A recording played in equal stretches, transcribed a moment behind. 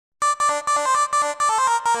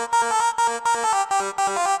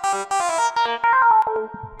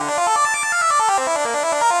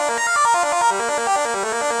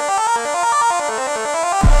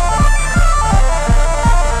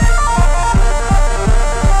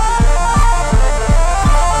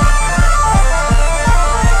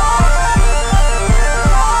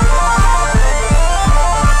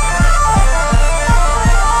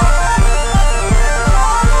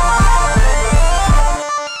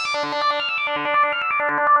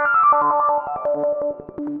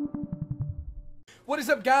is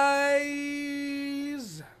up,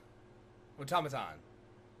 guys? Otamaton.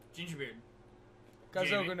 Ginger Beard.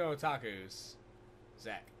 Kazoku no Otakus.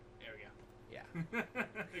 Zach. There we go. Yeah.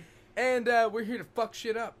 And we're here to fuck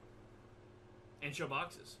shit up. And show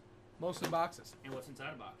boxes. Mostly boxes. And what's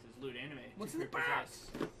inside of boxes. Loot anime. What's in the box?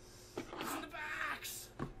 What's in the box?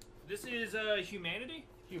 This is Humanity.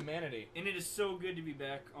 Humanity. And it is so good to be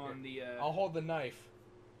back on the... I'll hold the knife.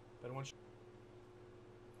 But I want you...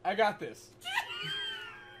 I got this.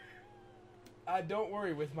 Don't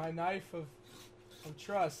worry. With my knife of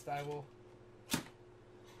trust, I will...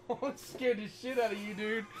 I'm scared the shit out of you,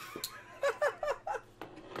 dude.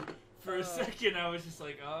 For a second, I was just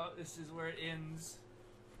like, oh, this is where it ends.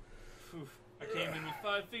 Oof. I can't give me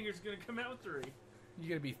 5 fingers, gonna come out with 3. You're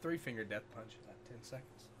gonna be 3-finger death punch in that 10 seconds.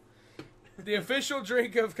 The official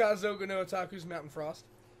drink of Kazoku no Otaku's Mountain Frost.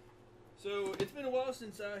 So, it's been a while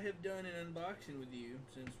since I have done an unboxing with you,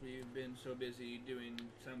 since we've been so busy doing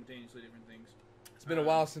simultaneously different things. It's been a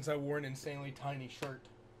while since I wore an insanely tiny shirt.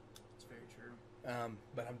 It's very true.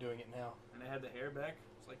 But I'm doing it now. And I had the hair back.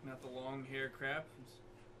 It's like not the long hair crap. It's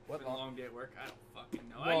What been a long day at work. I don't fucking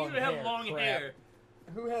know. Long I usually have hair long crap. hair.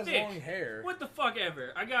 Who has Dick, long hair? What the fuck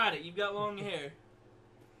ever. I got it. You've got long hair.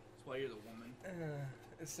 That's why you're the woman.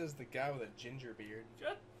 It says the guy with a ginger beard.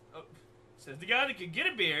 Shut up. Says the guy that could get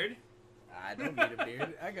a beard. I don't need a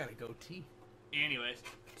beard. I got a goatee. Anyways.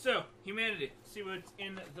 So, Humanity. See what's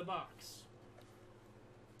in the box.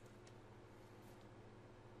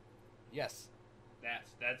 Yes.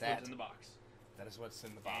 That's what's in the box. That is what's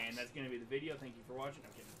in the box. And that's going to be the video. Thank you for watching.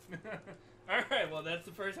 I'm kidding. Alright, well, that's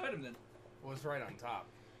the first item then. What's right on top?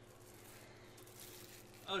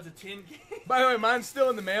 Oh, it's a tin can. By the way, mine's still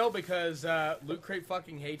in the mail because Loot Crate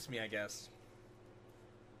fucking hates me, I guess.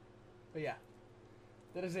 But yeah.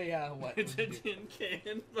 That is a, what? It's a tin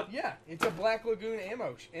can. Yeah, it's a Black Lagoon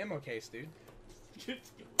ammo case, dude.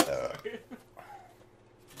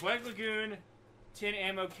 Black Lagoon, tin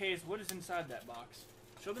ammo case. What is inside that box?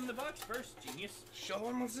 Show them the box first, genius. Show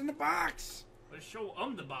them what's in the box. Let's show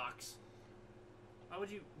them the box. Why would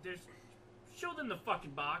you... Show them the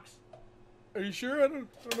fucking box. Are you sure? I don't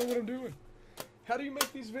know what I'm doing. How do you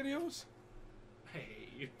make these videos?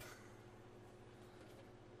 Hey.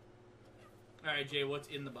 Alright, Jay, what's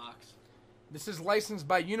in the box? This is licensed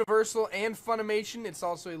by Universal and Funimation. It's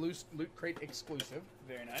also a Loot Crate exclusive.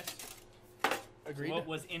 Very nice. Agreed. So what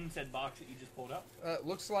was in said box that you just pulled up?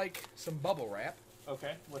 Looks like some bubble wrap.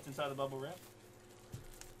 Okay. What's inside the bubble wrap?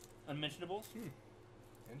 Unmentionables?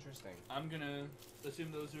 Interesting. I'm gonna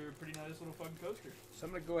assume those are pretty nice little fucking coasters. So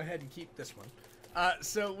I'm gonna go ahead and keep this one.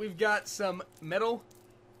 So we've got some metal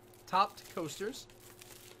topped coasters.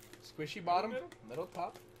 Squishy bottom, metal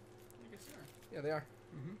top. I guess they are. Yeah, they are.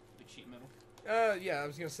 Like sheet metal. Yeah, I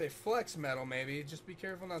was gonna say flex metal maybe. Just be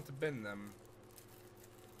careful not to bend them.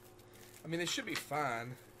 I mean, they should be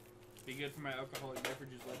fine. Be good for my alcoholic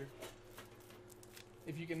beverages later.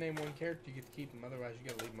 If you can name one character, you get to keep them. Otherwise, you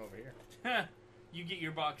gotta leave them over here. You get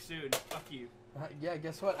your box soon. Fuck you. Yeah,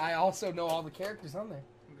 guess what? I also know all the characters on there.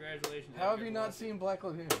 Congratulations. How have you not seen Black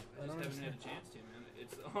Lagoon? I just haven't had a chance to, man.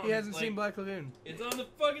 It's on, He hasn't seen Black Lagoon. It's on the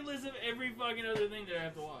fucking list of every fucking other thing that I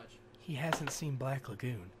have to watch. He hasn't seen Black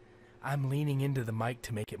Lagoon. I'm leaning into the mic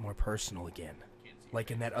to make it more personal again.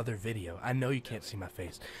 Like in that other video. I know you can't see my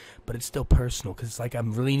face, but it's still personal because it's like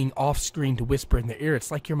I'm leaning off screen to whisper in their ear.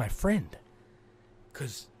 It's like you're my friend.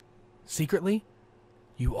 Because secretly,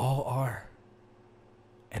 you all are.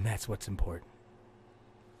 And that's what's important.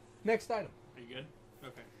 Next item. Are you good?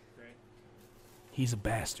 Okay, great. He's a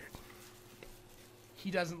bastard.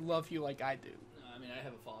 He doesn't love you like I do. No, I mean, I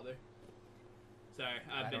have a father. Sorry,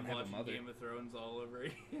 I've been watching Game of Thrones all over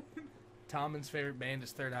again. Tommen's favorite band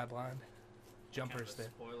is Third Eye Blind. Jumpers kind of a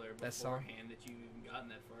spoiler that song. beforehand that you've even gotten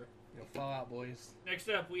that far. You'll fall out, boys. Next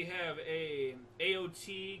up, we have a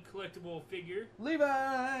AOT collectible figure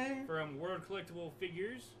Levi! from World Collectible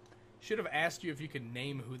Figures. Should have asked you if you could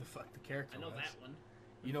name who the fuck the character was. I know that one.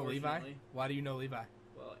 You know Levi? Why do you know Levi?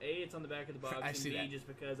 Well, A, it's on the back of the box, I and see B, that. just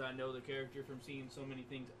because I know the character from seeing so many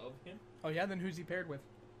things of him. Oh yeah, then who's he paired with?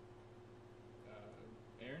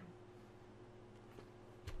 Aaron?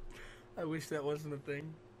 I wish that wasn't a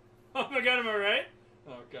thing. Oh my god, am I right?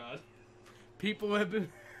 Oh god. People have been...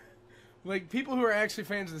 Like, people who are actually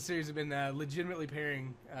fans of the series have been legitimately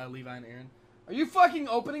pairing Levi and Aaron. Are you fucking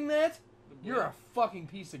opening that? You're a fucking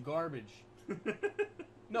piece of garbage.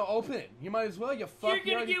 No, open it. You might as well, you fuck.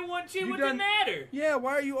 You're gonna get one too, what's the matter? Yeah,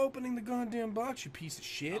 why are you opening the goddamn box, you piece of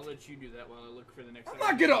shit? I'll let you do that while I look for the next item.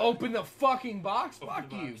 I'm not gonna open the fucking box. Open Fuck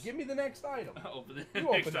the you. box. Give me the next item. I'll open the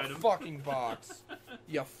You next open item. the fucking box.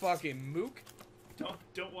 You fucking mook.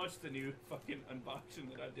 Don't watch the new fucking unboxing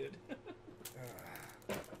that I did.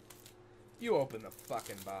 You open the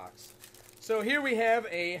fucking box. So here we have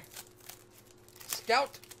a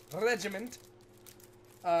Scout Regiment.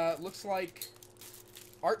 Looks like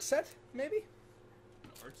art set, maybe?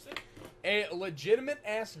 Art set? A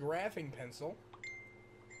legitimate-ass graphing pencil.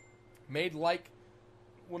 Made like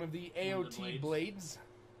one of the AOT blades.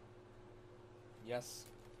 Yes.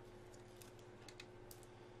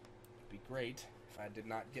 It'd be great if I did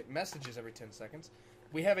not get messages every 10 seconds.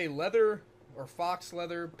 We have a leather or fox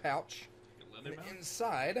leather pouch. Leather pouch?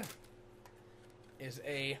 Inside is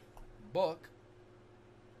a book.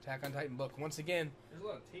 Attack on Titan book. Once again, there's a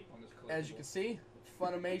lot of tape on this collectible. As you can see,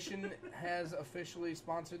 Funimation has officially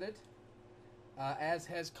sponsored it. As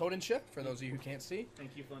has Kodansha, for those of you who can't see.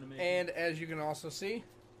 Thank you, Funimation. And as you can also see,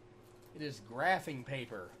 it is graphing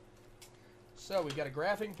paper. So we've got a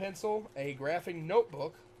graphing pencil, a graphing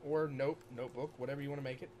notebook, or notebook, whatever you want to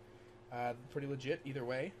make it. Pretty legit either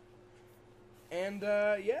way. And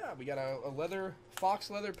yeah, we got a leather, fox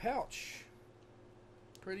leather pouch.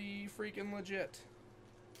 Pretty freaking legit.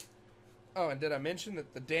 Oh, and did I mention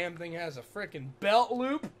that the damn thing has a freaking belt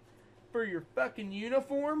loop for your fucking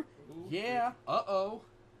uniform? Ooh. Yeah. Uh-oh.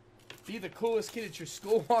 Be the coolest kid at your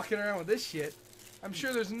school walking around with this shit. I'm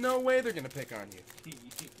sure there's no way they're going to pick on you. You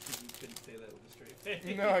couldn't say that with a straight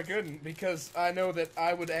face. No, I couldn't, because I know that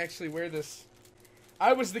I would actually wear this.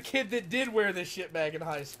 I was the kid that did wear this shit back in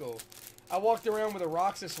high school. I walked around with a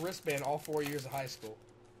Roxas wristband all 4 years of high school.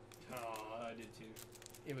 Oh, I did too.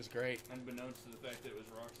 It was great. Unbeknownst to the fact that it was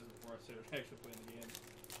Roxas before I started actually playing the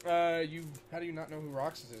game. How do you not know who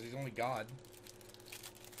Roxas is? He's only God.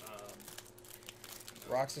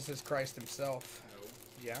 No. Roxas is Christ himself. No.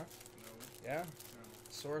 Yeah? No. Yeah? No.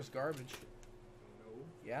 Sora's garbage. No.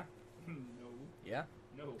 Yeah? No. Yeah?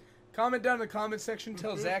 No. Comment down in the comment section.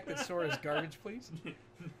 Tell Zach that Sora's garbage, please.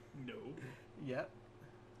 No. Yep.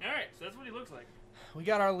 Alright, so that's what he looks like. We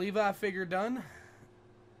got our Levi figure done.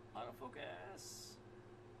 Autofocus.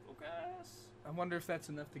 Focus. I wonder if that's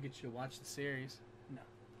enough to get you to watch the series. No.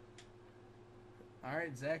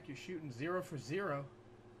 Alright, Zach, you're shooting 0 for 0.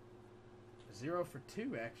 0 for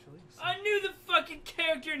 2, actually. So. I knew the fucking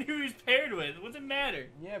character and who he was paired with. What's it matter?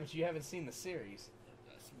 Yeah, but you haven't seen the series.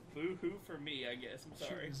 That's boo-hoo for me, I guess. I'm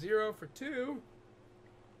sorry. Shooting 0 for 2.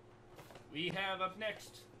 We have up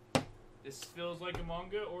next. This feels like a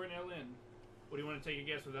manga or an LN. What do you want to take a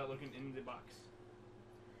guess without looking in the box?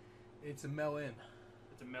 It's a melon.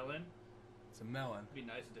 It's a melon? It's a melon. It'd be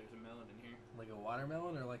nice if there's a melon in here. Like a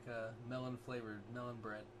watermelon or like a melon-flavored melon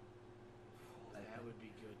bread? That would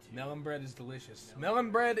be good, too. Melon bread is delicious.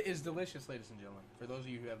 Melon bread is delicious, ladies and gentlemen. For those of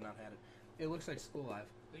you who have not had it. It looks like School Life.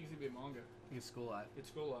 I think it's going to be a manga. I think it's School Life. It's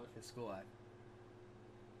School Life. It's School Life.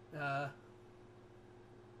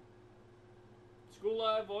 School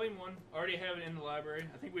Live Volume 1. Already have it in the library.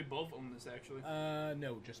 I think we both own this, actually.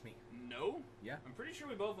 No, just me. No? Yeah. I'm pretty sure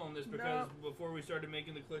we both own this because before we started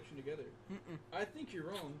making the collection together. Mm-mm. I think you're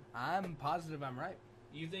wrong. I'm positive I'm right.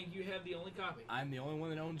 You think you have the only copy? I'm the only one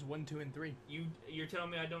that owns 1, 2, and 3. You're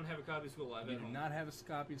telling me I don't have a copy of School Live You at do home? not have a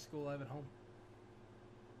copy of School Live at home.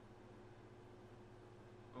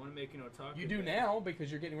 I want to make an otaku. You do now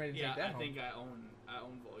because you're getting ready to yeah, take that I home. think I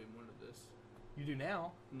own Volume 1 of this. You do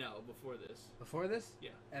now? No, before this. Before this? Yeah.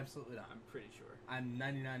 Absolutely not. I'm pretty sure. I'm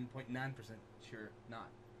 99.9% sure not.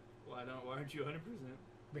 Why aren't you 100%?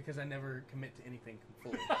 Because I never commit to anything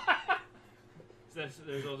fully. So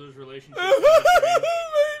there's all those relationships.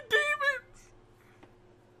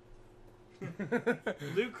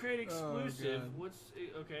 Loot Crate exclusive. Oh,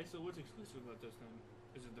 okay? So what's exclusive about this then?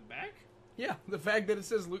 Is it the back? Yeah, the fact that it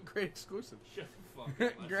says Loot Crate exclusive. Shut the fuck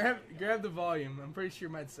up. grab the volume. I'm pretty sure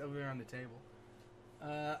mine's over there on the table.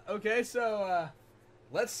 Okay, so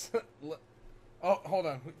let's. Oh, hold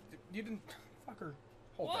on. You didn't. Fucker.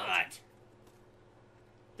 Hold on. What?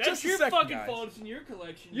 That's Just a your second, fucking guys. fault. It's in your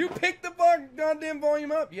collection. You picked the goddamn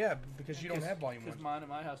volume up. Yeah, because you don't have volume 1. Because mine at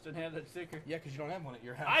my house didn't have that sticker. Yeah, because you don't have one at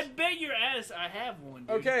your house. I bet your ass I have one,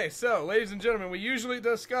 dude. Okay, so ladies and gentlemen, we usually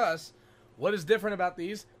discuss what is different about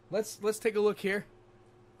these. Let's take a look here.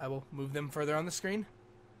 I will move them further on the screen.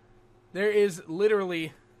 There is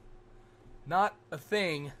literally not a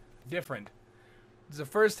thing different. It's the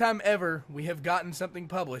first time ever we have gotten something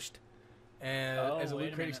published as a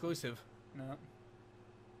Loot Crate exclusive. No.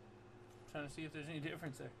 Trying to see if there's any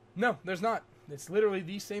difference there. No, there's not. It's literally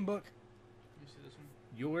the same book. You see this one?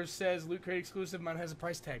 Yours says Loot Crate exclusive. Mine has a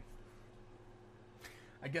price tag.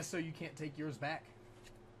 I guess so you can't take yours back.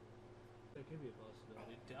 There could be a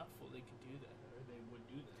possibility. Doubtful they could do that, or they would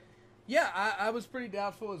do that. Yeah, I was pretty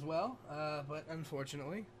doubtful as well, but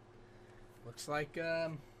unfortunately, looks like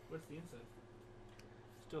What's the inside?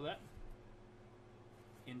 Still that?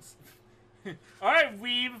 Alright,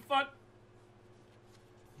 weeb fuck.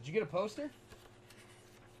 Did you get a poster?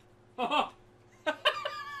 So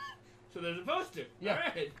there's a poster. Yeah.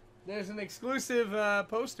 Alright. There's an exclusive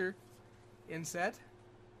poster in set.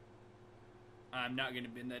 I'm not going to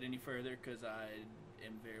bend that any further because I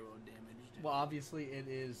am very well damaged. Well, obviously it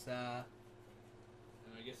is And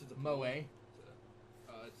I guess it's a Moe. it's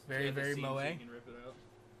Very, got the very seams Moe. so you can rip it out.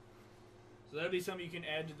 So that'll be something you can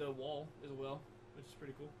add to the wall as well, which is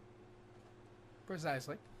pretty cool.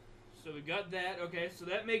 Precisely. So we got that. Okay, so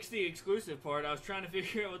that makes the exclusive part. I was trying to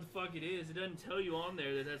figure out what the fuck it is. It doesn't tell you on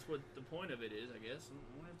there that that's what the point of it is, I guess. I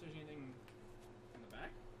wonder if there's anything in the back.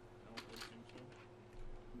 I don't think so.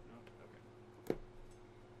 No? Okay.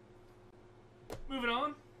 Moving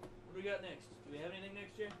on. What do we got next? Do we have anything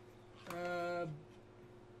next, Jay?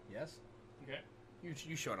 Yes. Okay.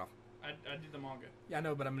 You show it off. I did the manga. Yeah, I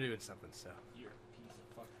know, but I'm doing something, so. You're a piece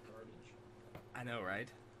of fucking garbage. I know,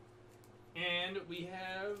 right? And we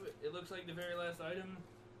have, it looks like the very last item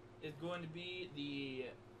is going to be the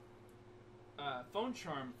phone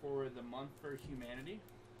charm for the month for humanity.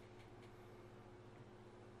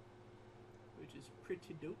 Which is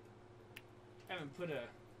pretty dope.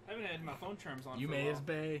 Haven't had my phone charms on for a while. Yume is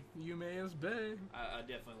bae. Yume is bae. I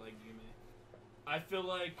definitely like Yume. I feel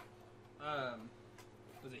like,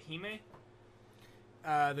 was it Hime?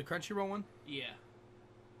 The Crunchyroll one? Yeah.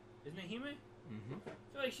 Isn't it Hime? Mm-hmm. I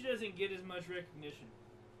feel like she doesn't get as much recognition.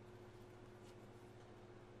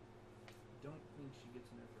 Don't think she gets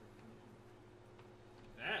enough recognition.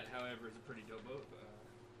 That, however, is a pretty dope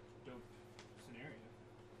scenario.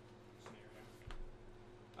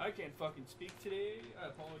 I can't fucking speak today. I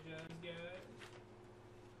apologize, guys.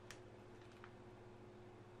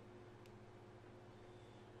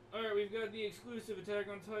 Alright, we've got the exclusive Attack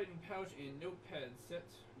on Titan pouch and notepad set.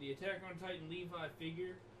 The Attack on Titan Levi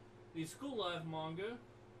figure. The School Life manga.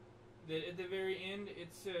 That at the very end it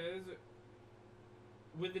says,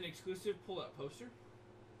 with an exclusive pull-out poster.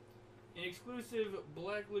 An exclusive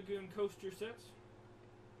Black Lagoon coaster set.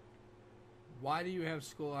 Why do you have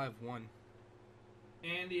School Live 1?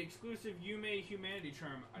 And the exclusive Yume Humanity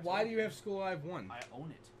Charm. Why do you have School Live 1? I own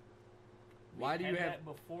it. Why do you have that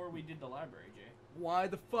before we did the library, Jay? Why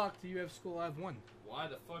the fuck do you have School Live 1? Why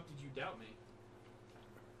the fuck did you doubt me?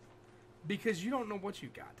 Because you don't know what you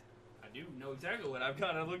got. I do know exactly what I've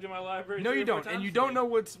got. I've looked at my library. No, you 3 or 4 don't, and times you don't today. know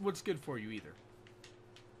what's good for you either.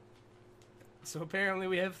 So apparently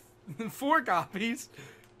we have 4 copies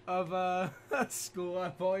of School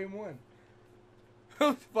Life Volume 1.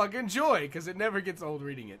 Fucking joy, because it never gets old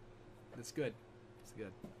reading it. It's good. It's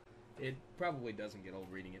good. It probably doesn't get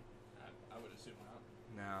old reading it. I would assume not.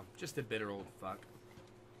 No, just a bitter old fuck.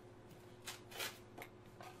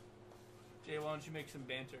 Jay, why don't you make some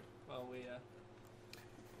banter while we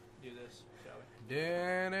do this, shall we?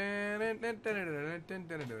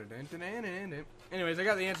 Anyways, I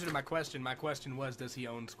got the answer to my question. My question was, does he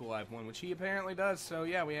own School Life 1? Which he apparently does. So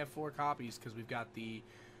yeah, we have 4 copies because we've got the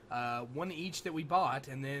one each that we bought,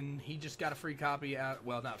 and then he just got a free copy out.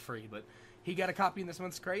 Well, not free, but he got a copy in this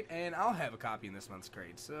month's crate, and I'll have a copy in this month's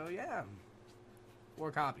crate. So yeah,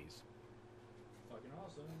 4 copies. Fucking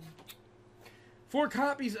awesome. 4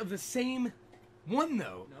 copies of the same one,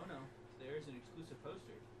 though. No. There's an exclusive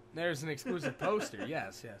poster. There's an exclusive poster.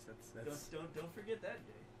 Yes, that's. Don't forget that,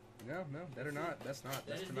 Jay. No, better not. That's not. That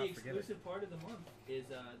That's is to the not forget it. exclusive part of the month. Is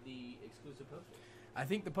the exclusive poster. I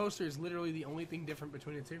think the poster is literally the only thing different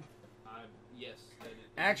between the 2. Yes.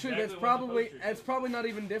 Actually, exactly that's probably not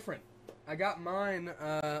even different. I got mine.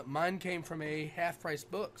 Mine came from a half-price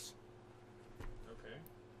books. Okay.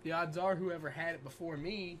 The odds are whoever had it before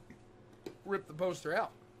me ripped the poster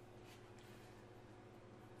out.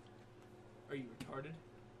 Are you retarded?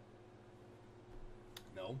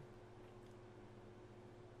 No.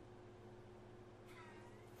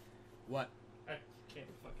 What? I can't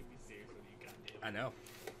fucking be serious with you, goddamn. I know.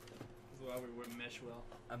 This is why we wouldn't mesh well.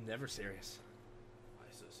 I'm never serious. Why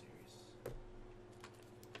so serious?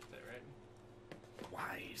 Is that right?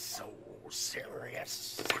 Why so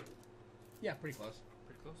serious? Yeah, pretty close.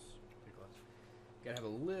 Pretty close. Pretty close. Gotta have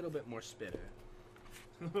a little bit more spit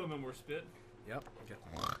in it. A little bit more spit. Yep. Okay.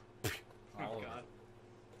 Oh, All of God. it.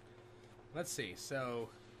 Let's see. So,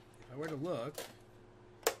 if I were to look,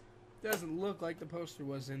 doesn't look like the poster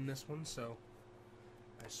was in this one, so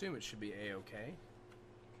I assume it should be A-okay.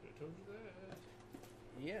 Could've told you that.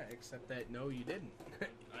 Yeah, except that no, you didn't.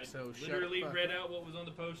 I So shut literally the fuck read up. out what was on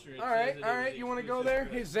the poster. It All says right, that all it was right. You want to go exclusive there?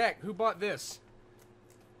 to Hey us. Zach, who bought this?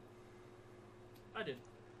 I did.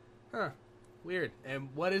 Huh? Weird. And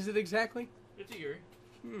what is it exactly? It's a Yuri.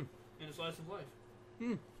 Hmm. In a slice of life.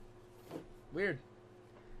 Hmm. Weird.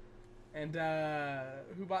 And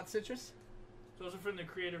who bought Citrus? Those are from the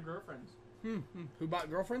creative girlfriends. Who bought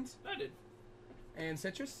Girlfriends? I did. And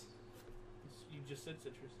Citrus? You just said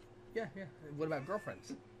Citrus. Yeah. What about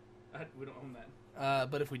Girlfriends? We don't own that.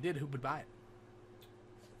 But if we did, who would buy it?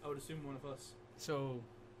 I would assume one of us. So,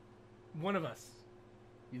 one of us.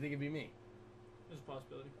 You think it'd be me? There's a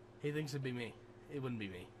possibility. He thinks it'd be me. It wouldn't be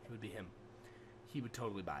me. It would be him. He would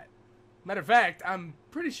totally buy it. Matter of fact, I'm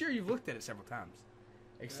pretty sure you've looked at it several times.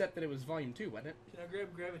 Except that it was volume 2, wasn't it? Can I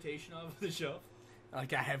grab Gravitation off the shelf?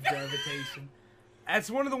 Like I have Gravitation. That's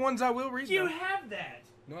one of the ones I will read. You though. have that!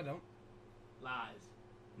 No, I don't. Lies.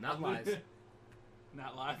 Not lies.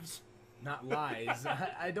 Not lives. Not lies.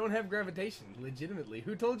 I don't have Gravitation. Legitimately.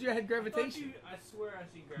 Who told you I had Gravitation? I swear I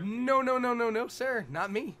see Gravitation. No, sir.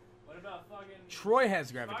 Not me. What about fucking... Troy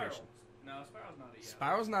has Gravitation. Spiral? No, Spiral's not a yaoi.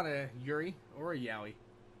 Spiral's not a Yuri or a Yaoi.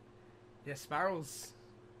 Yeah, Spiral's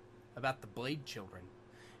about the Blade Children.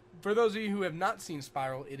 For those of you who have not seen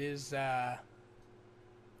Spiral, it is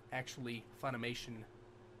actually Funimation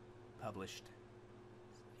published.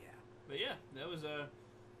 Yeah. But yeah, that was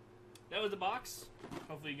the box.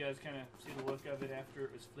 Hopefully you guys kind of see the look of it after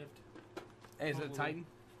it was flipped. Hey, is it a Titan?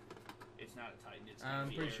 It's not a Titan. It's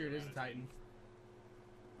I'm pretty sure it is a Titan.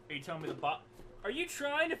 Are you telling me the box? Are you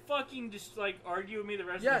trying to fucking just like argue with me the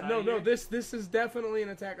rest Yeah, of the night? no. This is definitely an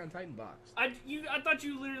Attack on Titan box. I thought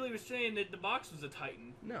you literally were saying that the box was a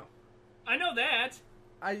Titan. No. I know that.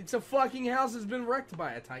 It's a fucking house that's been wrecked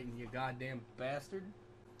by a Titan, you goddamn bastard.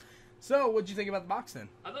 So, what'd you think about the box then?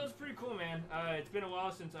 I thought it was pretty cool, man. It's been a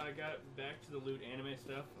while since I got back to the loot anime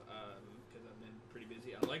stuff because I've been pretty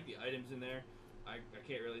busy. I like the items in there. I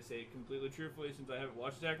can't really say it completely truthfully since I haven't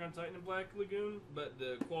watched Attack on Titan and Black Lagoon, but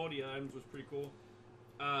the quality of items was pretty cool.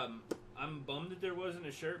 I'm bummed that there wasn't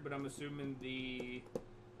a shirt, but I'm assuming the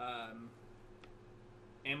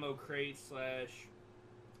ammo crate /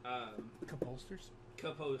 Cup holsters.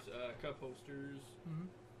 cup holsters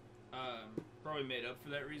probably made up for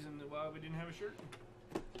that reason that why we didn't have a shirt.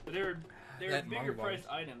 But they were bigger priced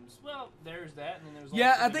items. Well, there's that, and then there's also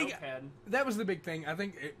I the think notepad. that was the big thing. I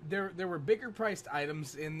think there were bigger priced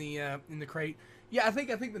items in the crate. Yeah, I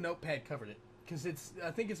think the notepad covered it because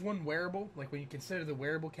I think it's one wearable. Like when you consider the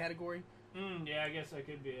wearable category. Yeah, I guess that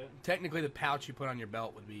could be it. Technically, the pouch you put on your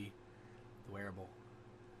belt would be the wearable.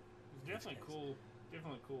 It's definitely cool.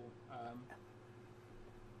 Definitely cool.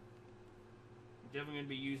 Definitely gonna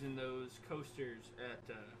be using those coasters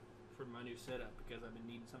for my new setup because I've been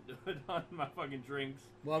needing something to put on my fucking drinks.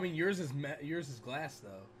 Well, I mean, yours is glass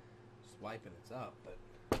though. Just wiping it's up, but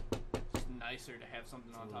It's nicer to have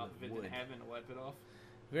something on top of it than having to wipe it off.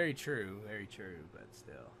 Very true, but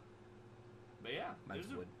still. But yeah, Mine's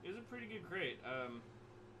wood. It was a pretty good crate.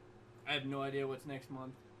 I have no idea what's next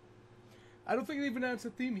month. I don't think they've announced a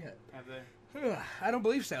theme yet. Have they? I don't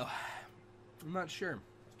believe so. I'm not sure.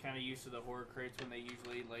 Kind of used to the horror crates when they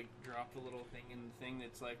usually like drop the little thing in the thing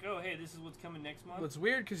that's like, oh hey, this is what's coming next month. Well, it's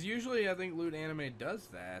weird because usually I think Loot Anime does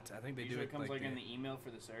that. I think they usually do it comes like the, in the email for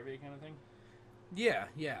the survey kind of thing. Yeah.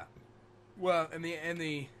 Well, and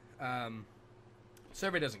the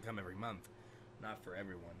survey doesn't come every month, not for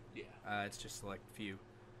everyone. Yeah. It's just select few.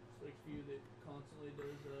 Select few that constantly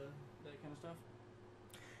does that kind of stuff.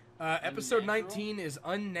 Episode 19 is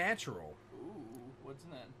Unnatural. Ooh, what's in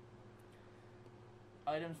that?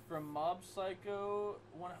 Items from Mob Psycho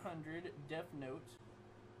 100, Death Note,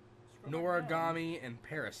 Noragami, and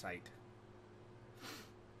Parasite. You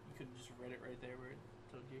could have just read it right there where it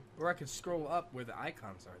told you. Or I could scroll up where the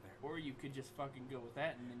icons are there. Or you could just fucking go with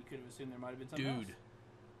that, and then you could have assumed there might have been something else. Dude.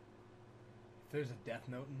 If there's a Death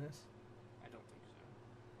Note in this? I don't think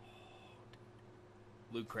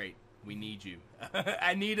so. Loot Crate, we need you.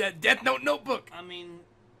 I need a Death Note notebook! I mean,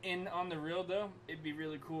 on the real though, it'd be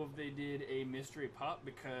really cool if they did a mystery pop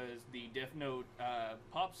because the Death Note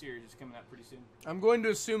pop series is coming out pretty soon. I'm going to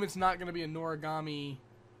assume it's not going to be a Noragami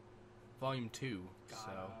Volume 2.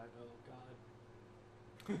 Oh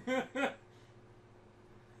God.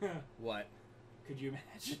 What? Could you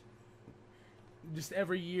imagine? Just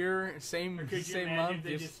every year, same Or could you same imagine month. if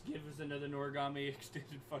they just give us another Noragami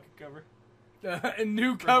extended fucking cover? A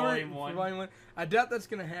new For cover Volume 1. for Volume 1. I doubt that's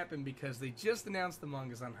going to happen because they just announced the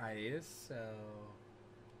manga's on hiatus, so...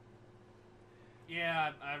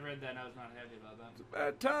 Yeah, I read that and I was not happy about that. It's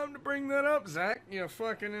about time to bring that up, Zach, you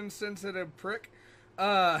fucking insensitive prick.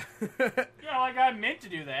 Yeah, like I meant to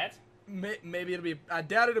do that. Maybe it'll be... I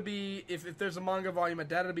doubt it'll be... If there's a manga volume, I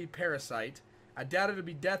doubt it'll be Parasite. I doubt it'll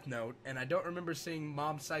be Death Note, and I don't remember seeing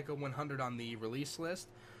Mob Psycho 100 on the release list.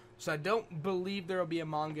 So I don't believe there'll be a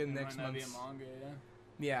manga next month. Might not be a manga,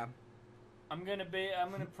 yeah. I'm gonna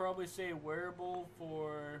probably say wearable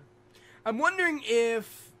for... I'm wondering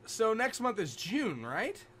if... So next month is June,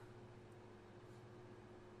 right?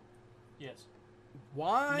 Yes.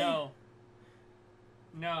 Why?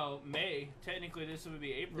 No, May. Technically, this would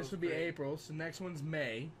be April. This would be April, so next one's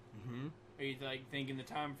May. Mm-hmm. Are you like thinking the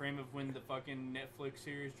time frame of when the fucking Netflix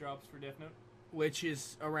series drops for Death Note? Which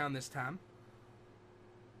is around this time.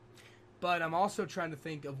 But I'm also trying to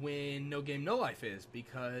think of when No Game No Life is,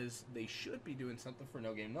 because they should be doing something for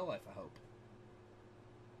No Game No Life, I hope.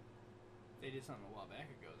 They did something a while back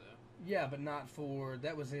ago, though. Yeah, but not for...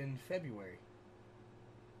 That was in February.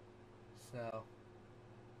 So...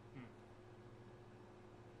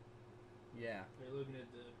 Yeah. Are you looking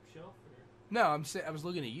at the shelf, or...? No, I was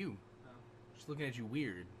looking at you. Oh. Just looking at you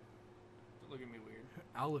weird. Don't look at me weird.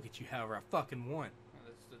 I'll look at you however I fucking want. Oh,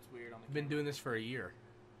 that's weird on the I've been doing this for a year.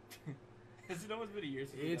 Has it almost been a year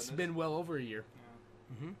since It's been well over a year.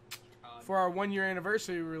 Yeah. Mm-hmm. For our 1 year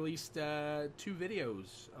anniversary, we released 2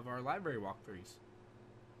 videos of our library walkthroughs.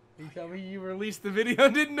 You tell me you released the video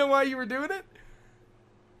and didn't know why you were doing it?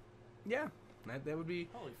 Yeah, that would be...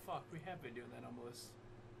 Holy fuck, we have been doing that almost.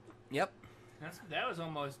 Yep. That was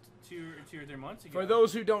almost two or 3 months ago. For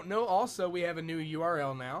those who don't know, also, we have a new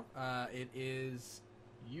URL now. It is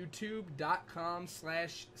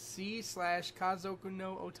youtube.com/c/kazoku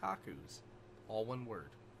no otakus. All one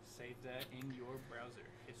word. Save that in your browser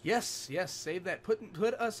history. Yes, save that.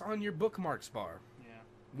 Put us on your bookmarks bar. Yeah.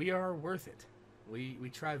 We are worth it. We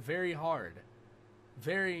try very hard.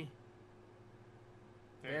 Very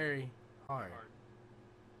hard.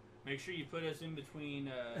 Make sure you put us in between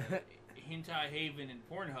Hentai Haven and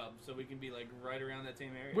Pornhub so we can be like right around that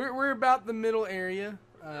same area. We're about the middle area.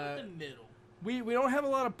 The middle. We don't have a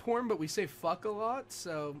lot of porn, but we say fuck a lot,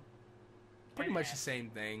 so pretty much the same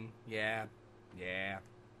thing. Yeah.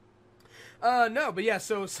 No, but yeah,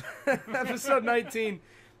 so episode 19.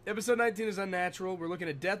 Episode 19 is Unnatural. We're looking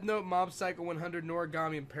at Death Note, Mob Psycho 100,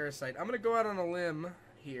 Noragami, and Parasite. I'm going to go out on a limb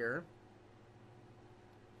here.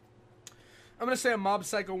 I'm going to say a Mob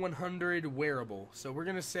Psycho 100 wearable. So we're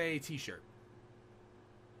going to say t-shirt.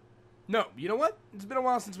 No, you know what? It's been a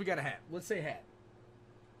while since we got a hat. Let's say hat.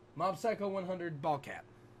 Mob Psycho 100 ball cap.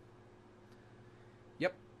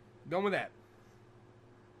 Yep. Going with that.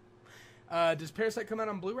 Does Parasite come out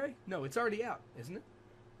on Blu-ray? No, it's already out, isn't it?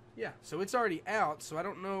 Yeah, so it's already out, so I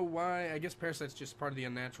don't know why. I guess Parasite's just part of the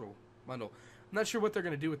Unnatural bundle. I'm not sure what they're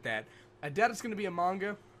going to do with that. I doubt it's going to be a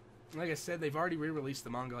manga. Like I said, they've already re-released the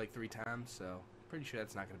manga like 3 times, so pretty sure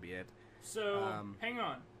that's not going to be it. So, hang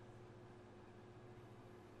on.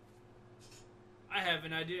 I have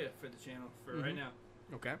an idea for the channel for right now.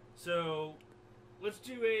 Okay. So, let's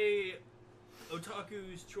do a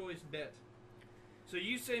Otaku's Choice bet. So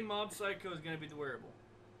you say Mob Psycho is going to be the wearable.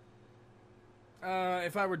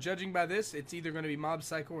 If I were judging by this, it's either going to be Mob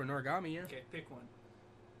Psycho or Noragami, yeah. Okay, pick one.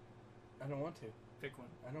 I don't want to. Pick one.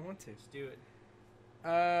 I don't want to. Let's do it.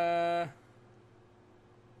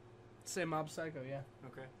 Say Mob Psycho, yeah.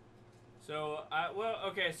 Okay. So,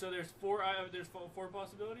 so there's four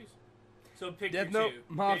possibilities? So pick Death your Note, two.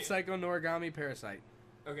 Mob Okay. Psycho, Noragami, Parasite.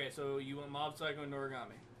 Okay, so you want Mob Psycho and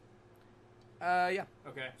Noragami. Yeah.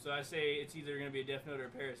 Okay, so I say it's either going to be a Death Note or a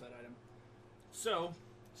Parasite item. So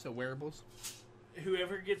wearables?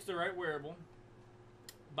 Whoever gets the right wearable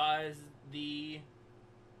buys the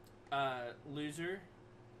loser,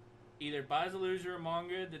 either buys the loser a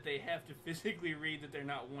manga that they have to physically read that they're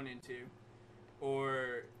not wanting to,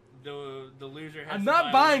 or the loser has I'm to not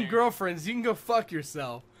buy buying the winner. girlfriends. You can go fuck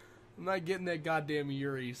yourself. I'm not getting that goddamn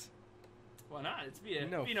Yuri's. Why not? It's be a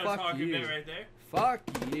No, you know fuck talking you. bit right there. Fuck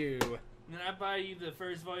you. And then I buy you the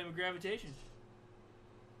first volume of Gravitation.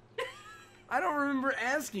 I don't remember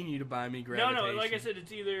asking you to buy me Gravitation. No, like I said,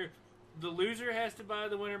 it's either the loser has to buy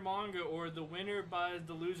the winner manga, or the winner buys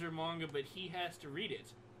the loser manga, but he has to read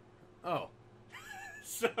it. Oh.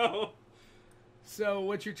 So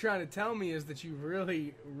what you're trying to tell me is that you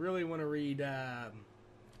really, really want to read,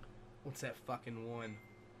 what's that fucking one?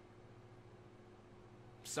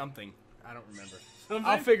 Something. I don't remember. Something?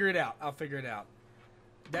 I'll figure it out.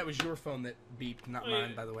 That was your phone that beeped, not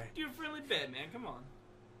mine, by the way. Do a friendly bet, man. Come on.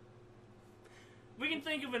 We can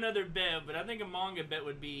think of another bet, but I think a manga bet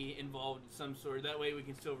would be involved in some sort. That way we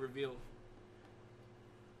can still reveal.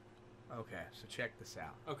 Okay, so check this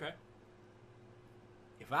out. Okay.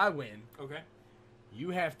 If I win, Okay.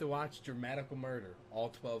 you have to watch Dramatical Murder, all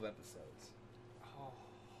 12 episodes. Oh.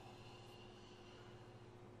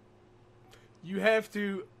 You have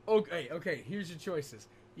to... Okay, here's your choices.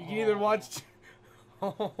 You can either watch...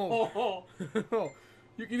 Oh.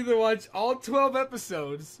 You can either watch all 12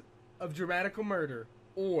 episodes of Dramatical Murder,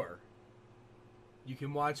 or you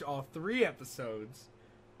can watch all 3 episodes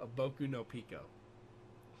of Boku no Pico.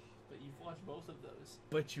 But you've watched both of those.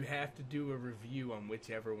 But you have to do a review on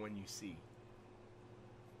whichever one you see.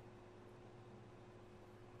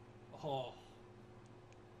 Oh.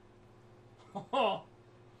 Oh.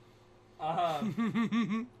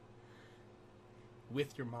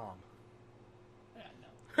 With your mom. Yeah,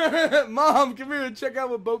 no. Mom, come here and check out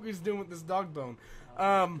what Boku's doing with this dog bone.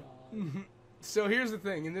 Oh, So here's the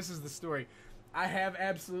thing, and this is the story. I have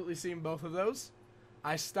absolutely seen both of those.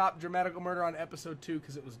 I stopped Dramatical Murder on episode 2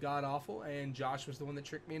 because it was god-awful, and Josh was the one that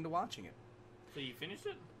tricked me into watching it. So you finished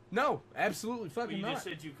it? No, absolutely fucking You not. just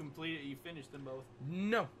said you finished them both.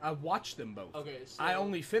 No, I watched them both. Okay, so... I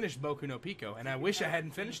only finished Boku no Pico, and I wish I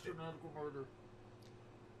hadn't finished it. Dramatical Murder.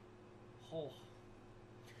 Oh.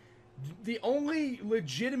 The only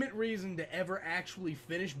legitimate reason to ever actually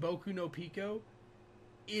finish Boku no Pico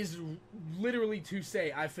is literally to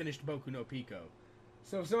say I finished Boku no Pico.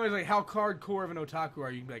 So if somebody's like, how hardcore of an otaku are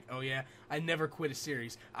you? You can be like, oh yeah, I never quit a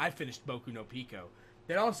series. I finished Boku no Pico.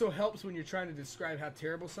 That also helps when you're trying to describe how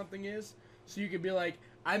terrible something is. So you can be like,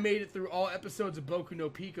 I made it through all episodes of Boku no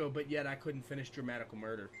Pico, but yet I couldn't finish Dramatical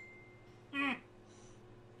Murder. Mm.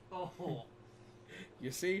 Oh.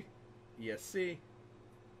 You see? You see?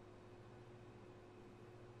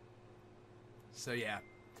 So yeah.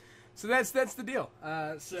 So that's the deal.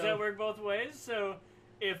 Does that work both ways? So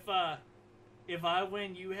if I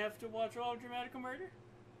win, you have to watch all of Dramatical Murder?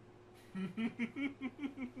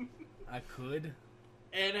 I could.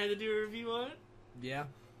 And I had to do a review on it? Yeah.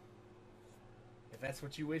 If that's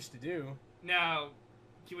what you wish to do. Now,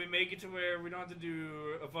 can we make it to where we don't have to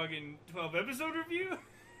do a fucking 12-episode review?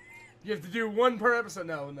 You have to do one per episode.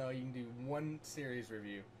 No, you can do one series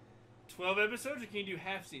review. 12 episodes, or can you do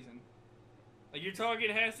half season? Like, you're talking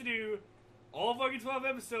it has to do all fucking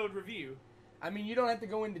 12-episode review. I mean, you don't have to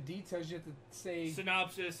go into details. You have to say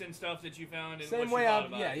synopsis and stuff that you found and same what way you thought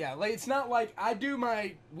about it. Yeah. Like, it's not like I do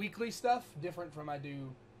my weekly stuff different from how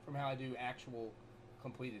I do actual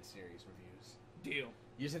completed series reviews. Deal.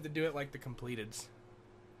 You just have to do it like the completeds.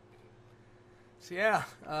 So yeah.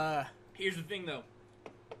 Here's the thing, though.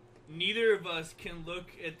 Neither of us can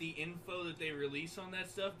look at the info that they release on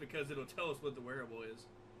that stuff because it'll tell us what the wearable is.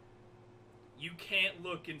 You can't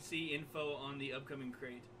look and see info on the upcoming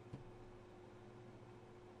crate.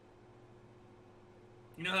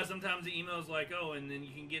 You know how sometimes the email's like, oh, and then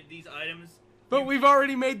you can get these items? But we've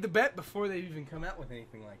already made the bet before they even come out with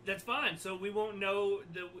anything like that. That's fine, so we won't know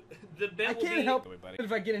the bet I will can't be... help it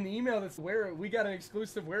if I get an email that's we got an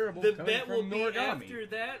exclusive wearable The coming bet from will be Noragami. after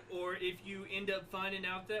that, or if you end up finding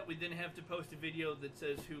out that, we then have to post a video that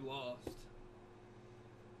says who lost.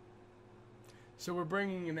 So we're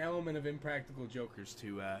bringing an element of Impractical Jokers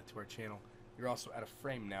to our channel. You're also out of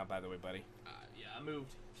frame now, by the way, buddy. Yeah, I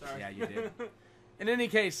moved. Sorry. Yeah, you did. In any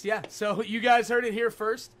case, yeah. So you guys heard it here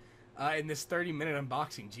first in this 30-minute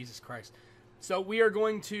unboxing. Jesus Christ. So we are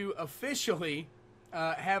going to officially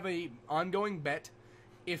have a ongoing bet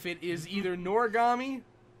if it is either Noragami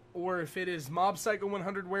or if it is Mob Psycho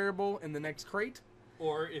 100 wearable in the next crate.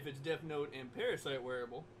 Or if it's Death Note and Parasite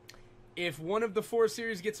wearable. If one of the 4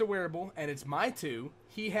 series gets a wearable, and it's my 2,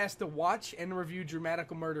 he has to watch and review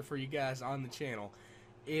Dramatical Murder for you guys on the channel.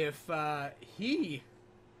 If he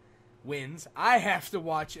wins, I have to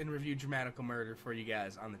watch and review Dramatical Murder for you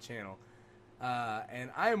guys on the channel.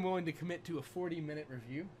 And I am willing to commit to a 40-minute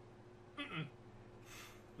review.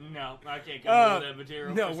 No, I can't come up with that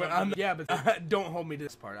material. No, yeah, but don't hold me to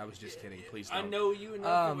this part. I was just kidding. Please don't. I know you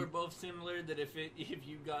enough that we're both similar that if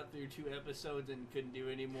you got through 2 episodes and couldn't do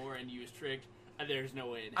any more and you was tricked, there's no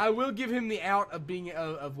way. I will give him the out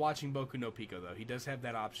of watching Boku no Pico, though. He does have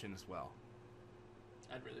that option as well.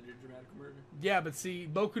 I'd rather do Dramatical Murder. Yeah, but see,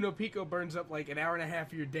 Boku no Pico burns up like an hour and a half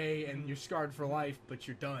of your day, and you're scarred for life, but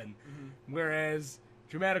you're done. Whereas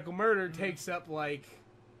Dramatical Murder takes up like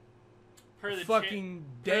a fucking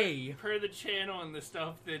day. Per the channel and the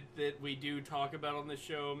stuff that we do talk about on the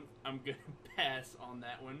show, I'm gonna pass on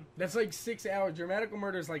that one. That's like 6 hours. Dramatical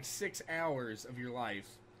Murder is like 6 hours of your life.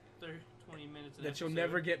 20 minutes an that episode. You'll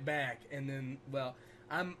never get back, and then, well,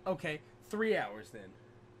 I'm okay. 3 hours then.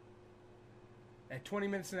 At 20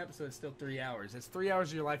 minutes an episode, it's still 3 hours. That's 3 hours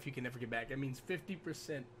of your life you can never get back. That means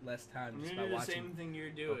 50% less time just by watching. watching the same thing you're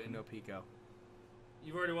doing. Boku no Pico.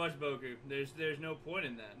 You've already watched Boku. There's no point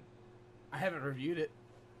in that. I haven't reviewed it.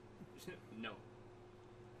 No.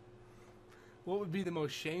 What would be the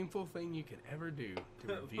most shameful thing you could ever do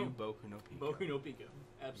to review Boku no Pico? Boku no Pico.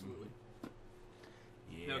 Absolutely.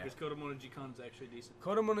 Yeah. No, because Kodomo no Jikan is actually decent.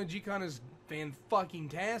 Kodomo no Jikan is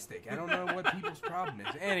fan-fucking-tastic. I don't know what people's problem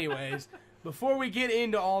is. Anyways, before we get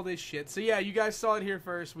into all this shit, so yeah, you guys saw it here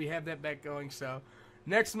first. We have that bet going, so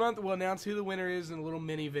next month we'll announce who the winner is in a little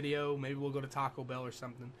mini video. Maybe we'll go to Taco Bell or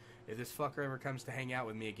something if this fucker ever comes to hang out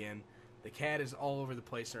with me again. The cat is all over the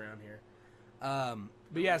place around here.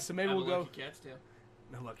 But yeah, so maybe we'll go. Cat's tail.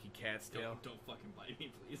 A lucky cat's tail. Don't fucking bite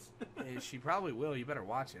me, please. She probably will. You better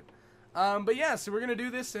watch it. But yeah, so we're gonna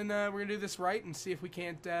do this, and we're gonna do this right, and see if we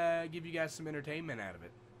can't give you guys some entertainment out of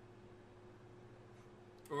it.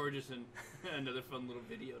 Or just another fun little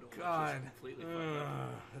video to watch. God, Completely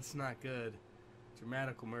that's not good.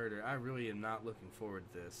 Dramatical murder. I really am not looking forward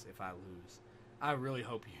to this. If I lose, I really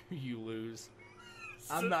hope you lose.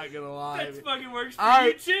 I'm not gonna lie. That fucking works for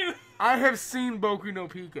you too. I have seen Boku no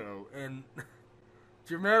Pico, and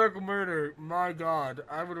dramatical murder. My God,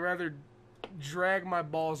 I would rather drag my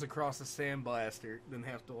balls across a sandblaster than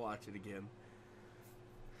have to watch it again.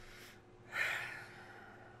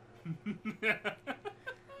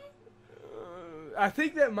 I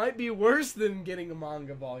think that might be worse than getting a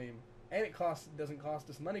manga volume. And it doesn't cost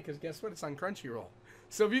us money, because guess what? It's on Crunchyroll.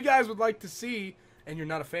 So if you guys would like to see, and you're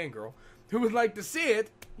not a fangirl, who would like to see it,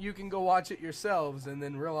 you can go watch it yourselves and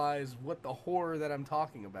then realize what the horror that I'm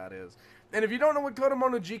talking about is. And if you don't know what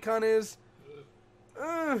Kodomo no Jikan is,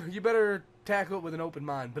 you better tackle it with an open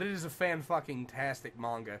mind. But it is a fan-fucking-tastic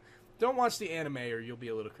manga. Don't watch the anime or you'll be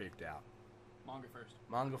a little creeped out. Manga first.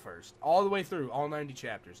 Manga first. All the way through. All 90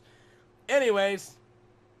 chapters. Anyways,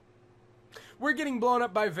 we're getting blown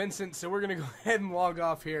up by Vincent, so we're going to go ahead and log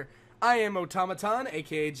off here. I am Otamaton,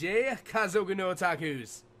 a.k.a. Jay, Kazoku no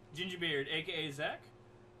Otakus. Ginger Beard, a.k.a. Zach.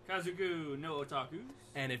 Kazoku no Otakus.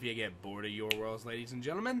 And if you get bored of your worlds, ladies and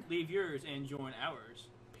gentlemen, leave yours and join ours.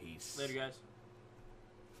 Peace. Later, guys.